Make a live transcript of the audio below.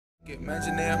Keep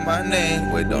mentioning my name,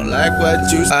 we don't like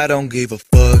what you. I don't give a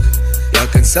fuck. Y'all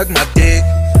can suck my dick.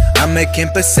 I'm making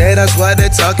pesetas while they're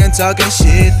talking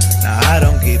shit. Nah, I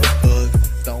don't give a fuck.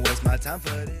 Don't waste my time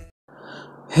for this.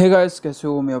 Hey guys, कैसे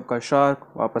हो? मैं आपका shark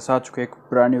वापस आ चुके एक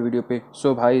brand new video पे।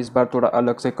 सो भाई इस बार थोड़ा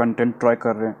अलग से कंटेंट ट्राई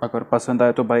कर रहे हैं। अगर पसंद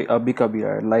आए तो भाई अभी का भी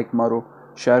आए लाइक मारो,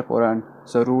 शेयर करो एंड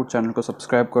ज़रूर चैनल को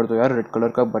सब्सक्राइब कर दो यार। रेड कलर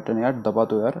का बटन यार दबा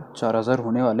दो यार। 4000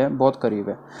 होने वाले हैं, बहुत करीब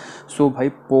है। सो भाई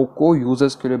पोको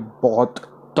यूज़र्स के लिए बहुत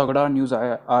तगड़ा न्यूज़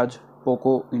आया आज।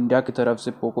 पोको इंडिया की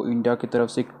तरफ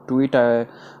से एक ट्वीट आया है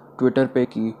ट्विटर पे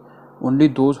कि only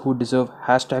those who deserve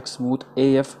 #smooth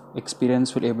AF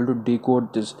experience will able to decode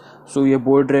this। सो ये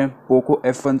बोल रहे हैं पोको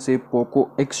F1 से पोको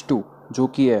X2 जो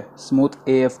कि है स्मूथ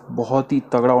AF, बहुत ही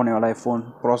तगड़ा होने वाला है फ़ोन।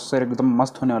 प्रोसेसर एकदम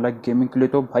मस्त होने वाला है गेमिंग के लिए।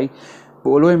 तो भाई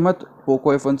बोलो ही मत,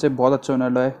 पोको F1 से बहुत अच्छा होने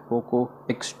वाला है पोको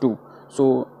X2। सो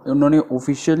उन्होंने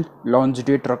ऑफिशियल लॉन्च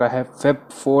डेट रखा है Feb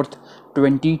 4th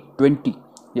 2020।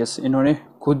 यस, इन्होंने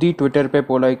खुद ही ट्विटर पे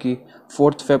बोला है कि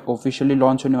 4th Feb ऑफिशियली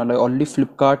लॉन्च होने वाला है। ऑलरेडी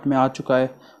फ्लिपकार्ट में आ चुका है,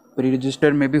 प्री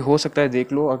रजिस्टर में भी हो सकता है,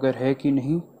 देख लो अगर है कि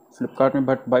नहीं फ्लिपकार्ट में।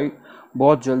 बट भाई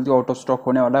बहुत जल्दी आउट ऑफ स्टॉक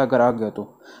होने वाला है अगर आ गया तो।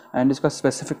 एंड इसका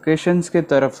स्पेसिफिकेशंस के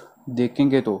तरफ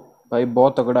देखेंगे तो भाई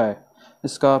बहुत तगड़ा है।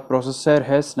 इसका प्रोसेसर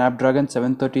है Snapdragon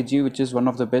 730G which is one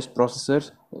of the best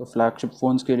processors flagship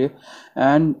phones के लिए।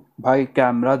 एंड भाई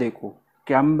कैमरा देखो,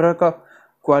 कैमरा का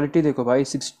क्वालिटी देखो भाई।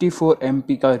 64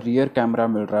 MP का रियर कैमरा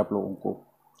मिल रहा है आप लोगों को,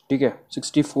 ठीक है।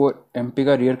 64 MP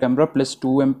का rear camera plus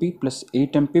 2 MP plus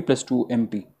 8 MP plus 2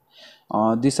 MP।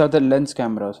 This are the lens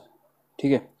cameras,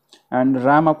 ठीक है। एंड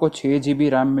रैम आपको 6 GB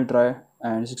रैम मिल रहा है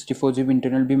एंड 64 GB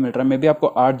इंटरनल भी मिल रहा है। मे बी आपको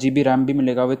 8 GB रैम भी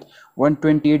मिलेगा विथ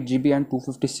 128 GB एंड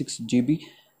 256 GB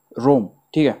रोम,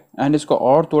 ठीक है। एंड इसको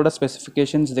और थोड़ा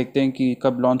स्पेसिफिकेशंस देखते हैं कि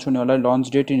कब लॉन्च होने वाला है। लॉन्च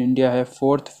डेट इन इंडिया है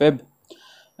 4th Feb।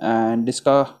 एंड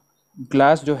इसका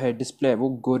ग्लास जो है डिस्प्ले वो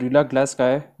गोरिल्ला ग्लास का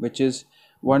है विच इज़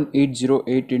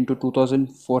 1808 इंटू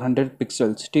 2400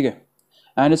 पिक्सल्स, ठीक है।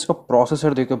 एंड इसका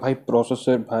प्रोसेसर देखो भाई,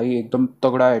 प्रोसेसर भाई एकदम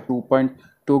तगड़ा है।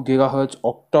 2.2 GHz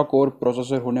ऑक्टा कोर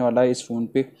प्रोसेसर होने वाला है इस फ़ोन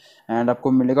पे। एंड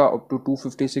आपको मिलेगा up to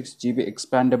 256 GB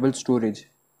expandable storage,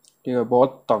 ठीक है।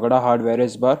 बहुत तगड़ा हार्डवेयर है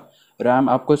इस बार। रैम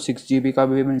आपको 6 GB का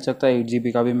भी मिल सकता है, 8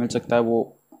 GB का भी मिल सकता है,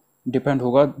 वो डिपेंड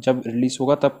होगा जब रिलीज़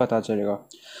होगा तब पता चलेगा।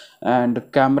 एंड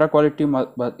कैमरा क्वालिटी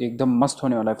एकदम मस्त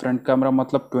होने वाला है। फ्रंट कैमरा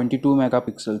मतलब 22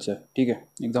 मेगापिक्सल्स है, ठीक है,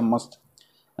 एकदम मस्त।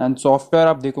 एंड सॉफ्टवेयर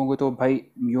आप देखोगे तो भाई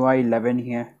UI 11 ही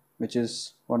है which is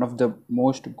one of the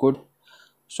most good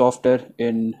software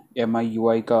in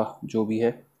MIUI का जो भी है।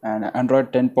 एंड एंड्रॉयड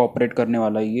 10 पर ऑपरेट करने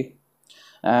वाला है ये।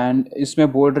 एंड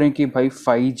इसमें बोल रहे हैं कि भाई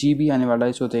 5G भी आने वाला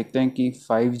है। सो देखते हैं कि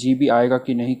 5G भी आएगा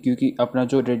कि नहीं, क्योंकि अपना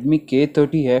जो Redmi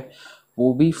K30 है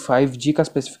वो भी 5G का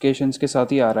स्पेसिफिकेशंस के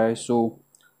साथ ही आ रहा है। सो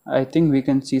I think we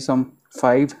can see some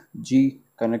 5G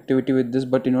connectivity with this.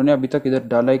 But इन्होंने अभी तक इधर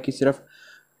डाला है कि सिर्फ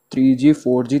 3G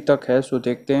 4G तक है। सो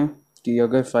देखते हैं कि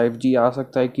अगर 5G आ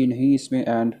सकता है कि नहीं इसमें।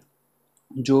 एंड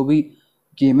जो भी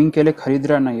गेमिंग के लिए ख़रीद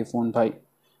रहा है ना ये फ़ोन, भाई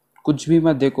कुछ भी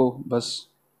मत देखो, बस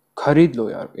ख़रीद लो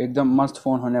यार, एकदम मस्त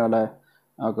फ़ोन होने वाला है।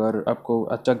 अगर आपको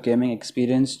अच्छा गेमिंग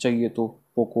एक्सपीरियंस चाहिए तो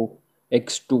Poco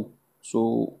X2।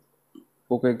 So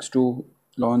Poco X2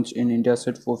 launch in India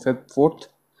set for Feb 4th।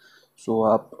 सो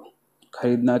आप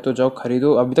ख़रीदना है तो जाओ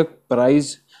ख़रीदो। अभी तक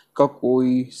प्राइस का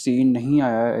कोई सीन नहीं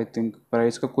आया है। आई थिंक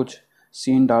प्राइस का कुछ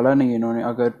सीन डाला नहीं है इन्होंने।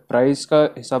 अगर प्राइस का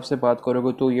हिसाब से बात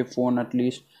करोगे तो ये phone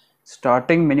at least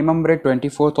starting minimum rate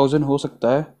 24,000 हो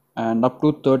सकता है and up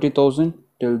to 30,000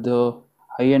 till the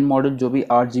high and model जो भी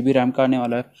 8 GB रैम का आने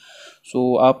वाला है।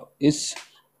 सो आप इस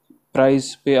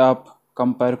प्राइस पे आप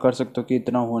कंपेयर कर सकते हो कि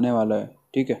इतना होने वाला है,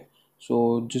 ठीक है।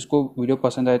 सो जिसको वीडियो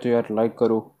पसंद आए तो यार लाइक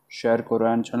करो, शेयर करो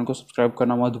एंड चैनल को सब्सक्राइब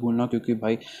करना मत भूलना, क्योंकि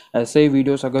भाई ऐसे ही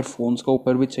वीडियोस अगर फ़ोन्स का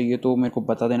ऊपर भी चाहिए तो मेरे को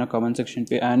बता देना कमेंट सेक्शन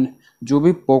पे। एंड जो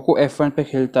भी पोको F1 पे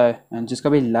खेलता है एंड जिसका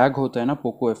भी लैग होता है ना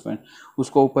पोको F1,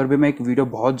 उसको ऊपर भी मैं एक वीडियो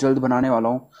बहुत जल्द बनाने वाला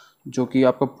हूँ जो कि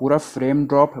आपका पूरा फ्रेम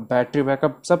ड्रॉप, बैटरी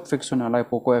बैकअप सब फिक्स होने वाला है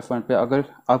पोको F1 पे। अगर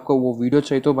आपको वो वीडियो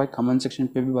चाहिए तो भाई कमेंट सेक्शन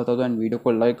पे भी बता दो एंड वीडियो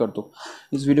को लाइक कर दो।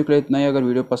 इस वीडियो के लिए इतना ही। अगर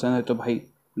वीडियो पसंद है तो भाई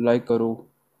लाइक करो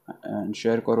एंड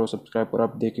शेयर करो, सब्सक्राइब करो।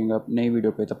 आप देखेंगे आप नई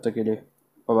वीडियो पे, तब तक के लिए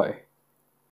बाय बाय।